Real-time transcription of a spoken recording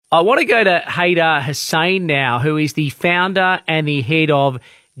I want to go to Haydar Hussein now, who is the founder and the head of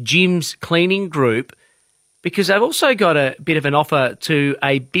Jim's Cleaning Group, because they've also got a bit of an offer to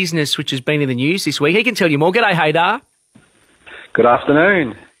a business which has been in the news this week. He can tell you more. G'day, Haydar. Good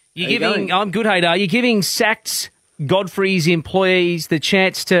afternoon. I'm good, Haydar. You're giving sacked Godfreys employees the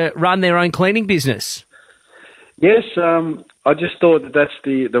chance to run their own cleaning business. Yes, I just thought that that's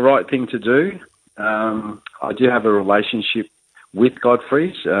the right thing to do. I do have a relationship with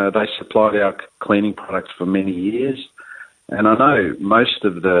Godfreys. They supplied our cleaning products for many years, and I know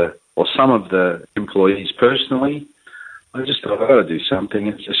some of the employees personally. I just thought I've got to do something.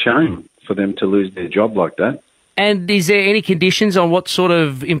 It's a shame for them to lose their job like that. And is there any conditions on what sort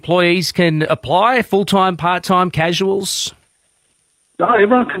of employees can apply? Full-time, part-time, casuals? No,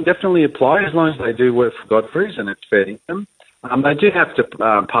 everyone can definitely apply as long as they do work for Godfreys and it's fair income. They do have to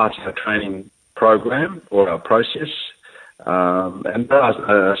pass our training program or our process, and there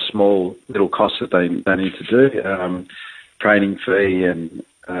are a small little costs that they need to do, training fee and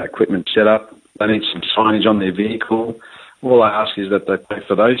equipment setup. They need some signage on their vehicle. All I ask is that they pay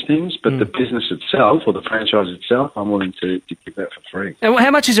for those things, but the business itself or the franchise itself, I'm willing to give that for free. And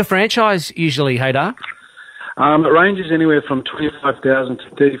how much is a franchise usually, Haydar? It ranges anywhere from $25,000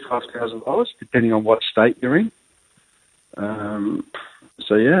 to $35,000, depending on what state you're in.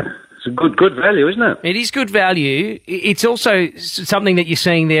 So yeah, it's a good value, isn't it? It is good value. It's also something that you're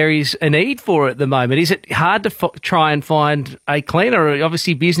seeing there is a need for at the moment. Is it hard to try and find a cleaner?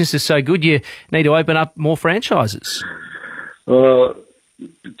 Obviously, business is so good, you need to open up more franchises. Well,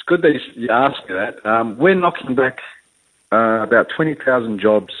 it's good that you ask that. We're knocking back about 20,000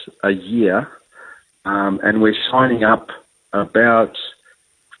 jobs a year, and we're signing up about,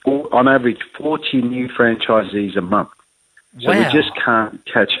 on average, 40 new franchisees a month. So wow. We just can't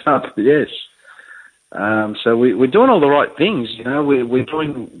catch up, yes. So we're doing all the right things, you know. We're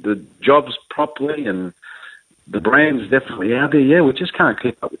doing the jobs properly, and the brand's definitely out there. Yeah, we just can't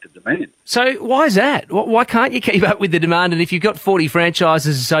keep up with the demand. So why is that? Why can't you keep up with the demand? And if you've got 40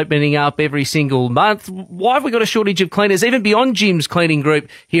 franchises opening up every single month, why have we got a shortage of cleaners, even beyond Jim's Cleaning Group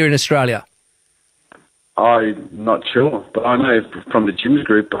here in Australia? I'm not sure, but I know from the Jim's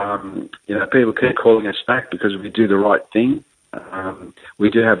Group, people keep calling us back because we do the right thing. We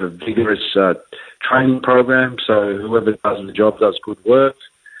do have a vigorous training program, so whoever does the job does good work.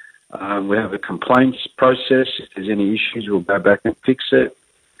 We have a complaints process. If there's any issues, we'll go back and fix it.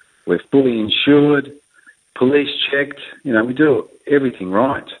 We're fully insured, police checked. You know, we do everything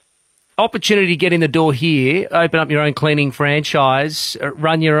right. Opportunity to get in the door here, open up your own cleaning franchise,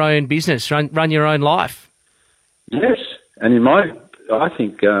 run your own business, run your own life. Yes, and I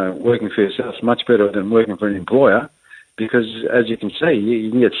think working for yourself is much better than working for an employer because, as you can see, you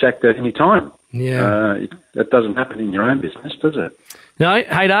can get sacked at any time. Yeah. That doesn't happen in your own business, does it? No,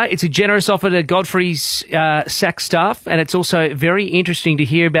 Haydar, it's a generous offer to Godfrey's sack staff, and it's also very interesting to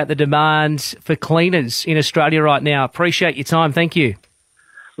hear about the demand for cleaners in Australia right now. Appreciate your time. Thank you.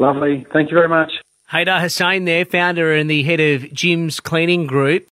 Lovely. Thank you very much. Haydar Hussein there, founder and the head of Jim's Cleaning Group.